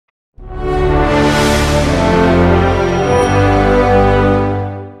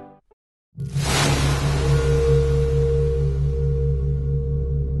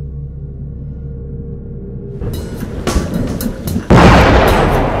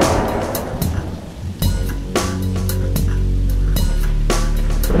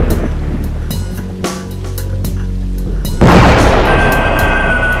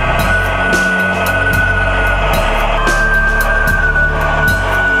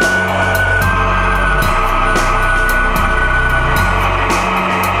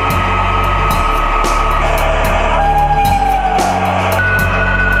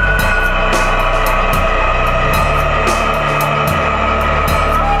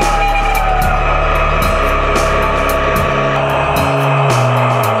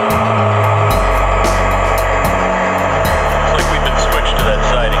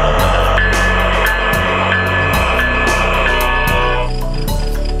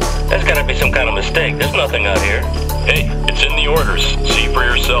There's gotta be some kind of mistake. There's nothing out here. Hey, it's in the orders. See for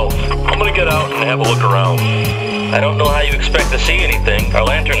yourself. I'm gonna get out and have a look around. I don't know how you expect to see anything. Our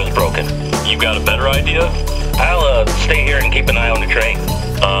lantern is broken. You got a better idea? I'll stay here and keep an eye on the train.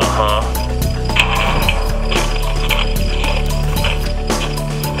 Uh-huh.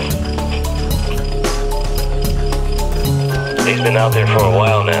 He's been out there for a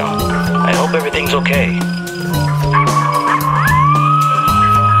while now. I hope everything's okay.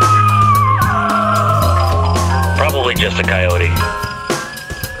 Probably just a coyote.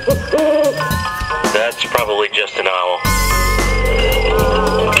 That's probably just an owl.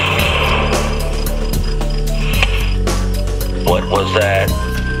 What was that?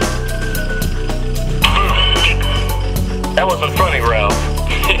 That wasn't funny, Ralph.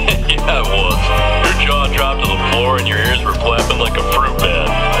 Yeah, it was. Your jaw dropped to the floor and your ears were flapping like a fruit bat.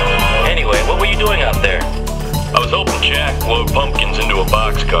 Anyway, what were you doing out there? I was helping Jack load pumpkins into a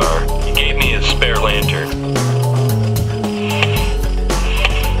boxcar. He gave me his spare lantern.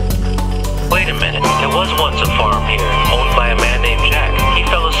 Wait a minute. There was once a farm here, owned by a man named Jack. He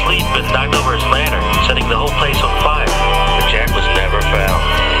fell asleep and knocked over his lantern, setting the whole place on fire. But Jack was never found.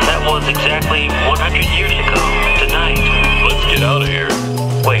 That was exactly 100 years ago, tonight. Let's get out of here.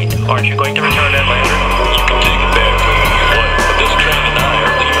 Wait, aren't you going to return that lantern? You can take it back for what? But this train and I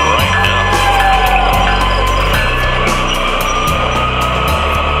are leaving right now.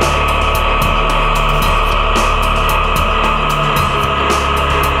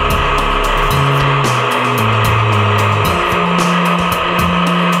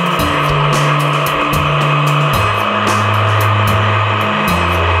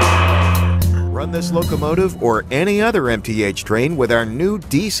 Run this locomotive or any other MTH train with our new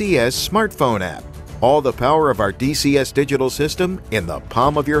DCS smartphone app. All the power of our DCS digital system in the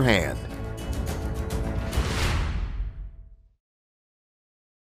palm of your hand.